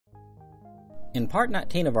In part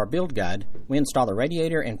 19 of our build guide, we install the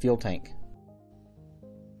radiator and fuel tank.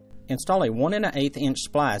 Install a 1 1/8 inch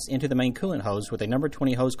splice into the main coolant hose with a number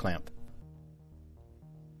 20 hose clamp.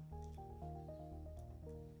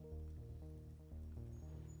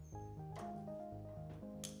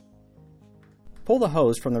 Pull the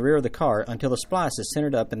hose from the rear of the car until the splice is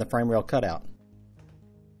centered up in the frame rail cutout.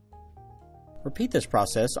 Repeat this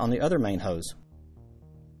process on the other main hose.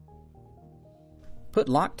 Put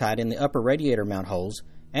Loctite in the upper radiator mount holes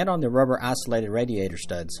and on the rubber isolated radiator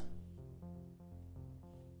studs.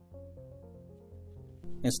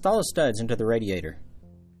 Install the studs into the radiator.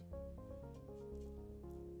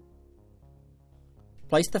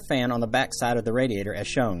 Place the fan on the back side of the radiator as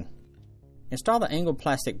shown. Install the angled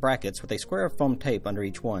plastic brackets with a square of foam tape under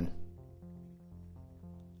each one.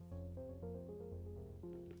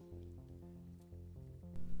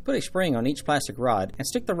 Put a spring on each plastic rod and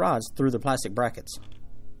stick the rods through the plastic brackets.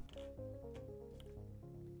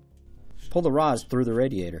 Pull the rods through the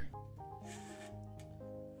radiator.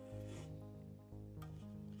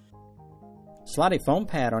 Slide a foam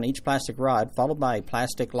pad on each plastic rod followed by a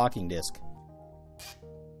plastic locking disc.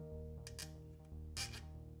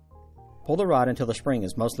 Pull the rod until the spring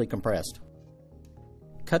is mostly compressed.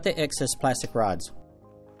 Cut the excess plastic rods.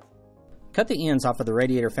 Cut the ends off of the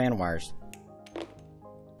radiator fan wires.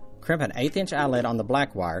 Crimp an 1/8 inch eyelet on the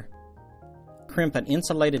black wire. Crimp an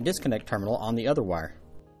insulated disconnect terminal on the other wire.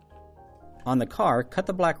 On the car, cut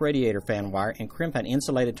the black radiator fan wire and crimp an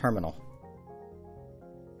insulated terminal.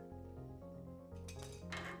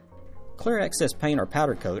 Clear excess paint or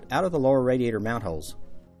powder coat out of the lower radiator mount holes.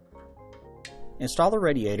 Install the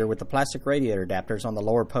radiator with the plastic radiator adapters on the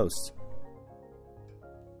lower posts.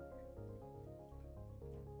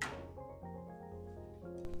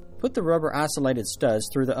 Put the rubber isolated studs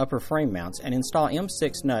through the upper frame mounts and install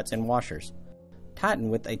M6 nuts and washers.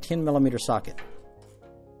 Tighten with a 10 mm socket.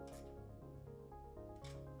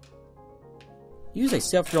 Use a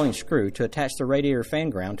self-drilling screw to attach the radiator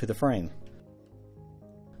fan ground to the frame.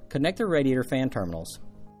 Connect the radiator fan terminals.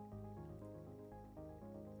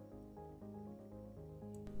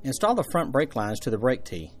 Install the front brake lines to the brake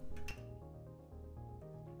tee.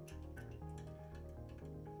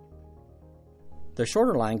 The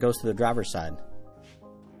shorter line goes to the driver's side.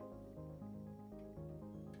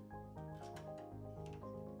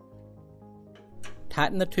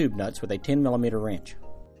 Tighten the tube nuts with a 10 mm wrench.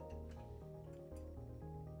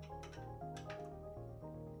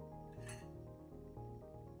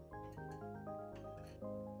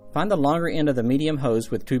 Find the longer end of the medium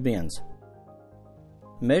hose with 2 bends.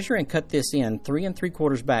 Measure and cut this end 3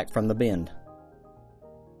 3/4 back from the bend.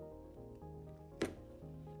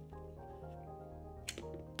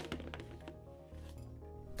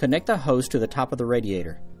 Connect the hose to the top of the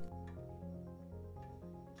radiator.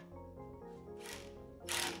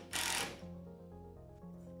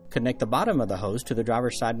 Connect the bottom of the hose to the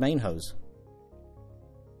driver's side main hose.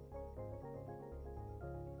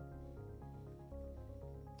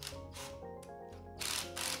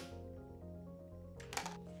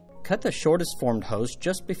 Cut the shortest formed hose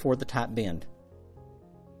just before the tight bend.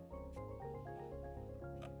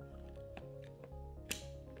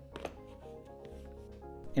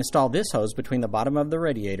 Install this hose between the bottom of the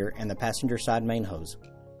radiator and the passenger side main hose.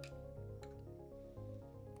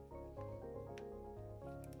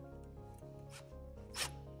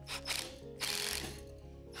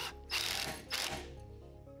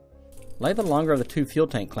 Lay the longer of the 2 fuel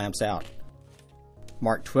tank clamps out.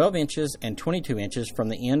 Mark 12 inches and 22 inches from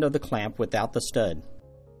the end of the clamp without the stud.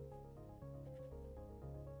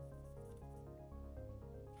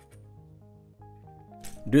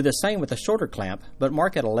 Do the same with a shorter clamp, but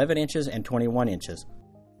mark at 11 inches and 21 inches.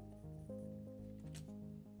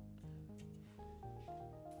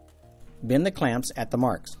 Bend the clamps at the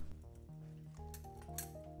marks.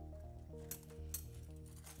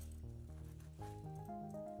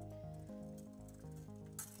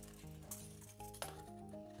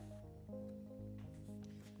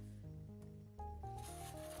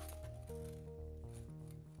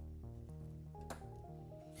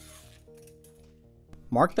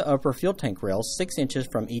 Mark the upper fuel tank rails 6 inches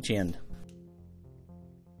from each end.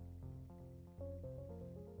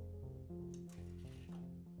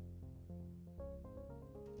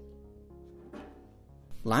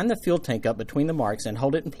 Line the fuel tank up between the marks and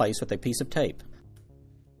hold it in place with a piece of tape.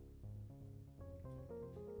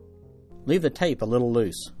 Leave the tape a little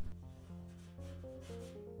loose.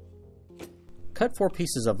 Cut 4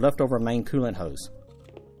 pieces of leftover main coolant hose.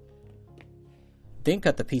 Then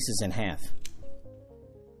cut the pieces in half.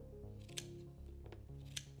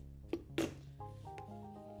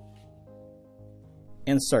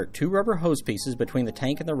 Insert 2 rubber hose pieces between the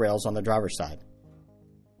tank and the rails on the driver's side.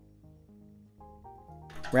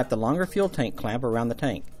 Wrap the longer fuel tank clamp around the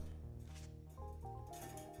tank.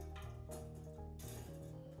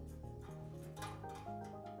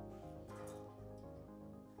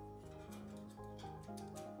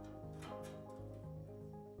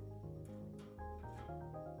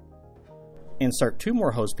 Insert 2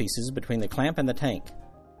 more hose pieces between the clamp and the tank.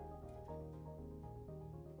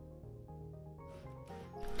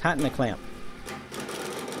 Tighten the clamp.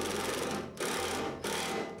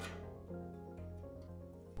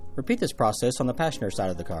 Repeat this process on the passenger side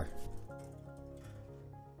of the car.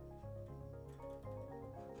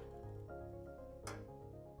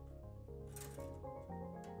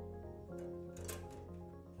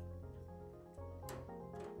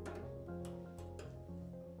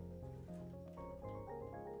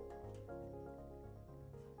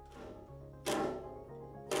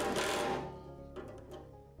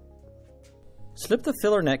 Slip the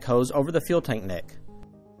filler neck hose over the fuel tank neck.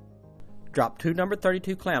 Drop 2 number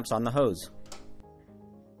 32 clamps on the hose.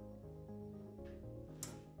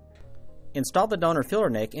 Install the donor filler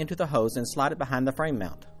neck into the hose and slide it behind the frame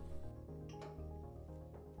mount.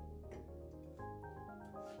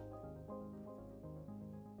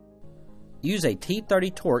 Use a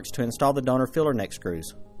T30 Torx to install the donor filler neck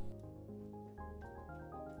screws.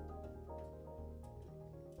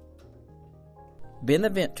 Bend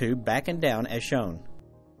the vent tube back and down as shown.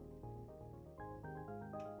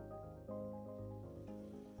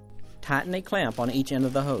 Tighten a clamp on each end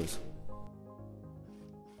of the hose.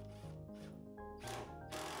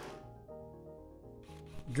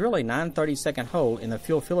 Drill a 9/32 hole in the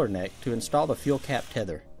fuel filler neck to install the fuel cap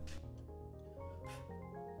tether.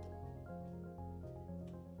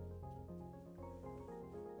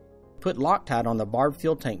 Put Loctite on the barbed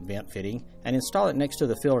fuel tank vent fitting and install it next to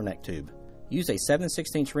the filler neck tube. Use a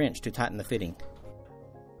 7/16 wrench to tighten the fitting.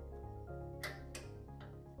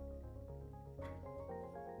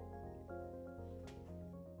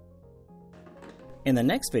 In the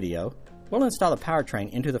next video, we'll install the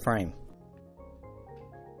powertrain into the frame.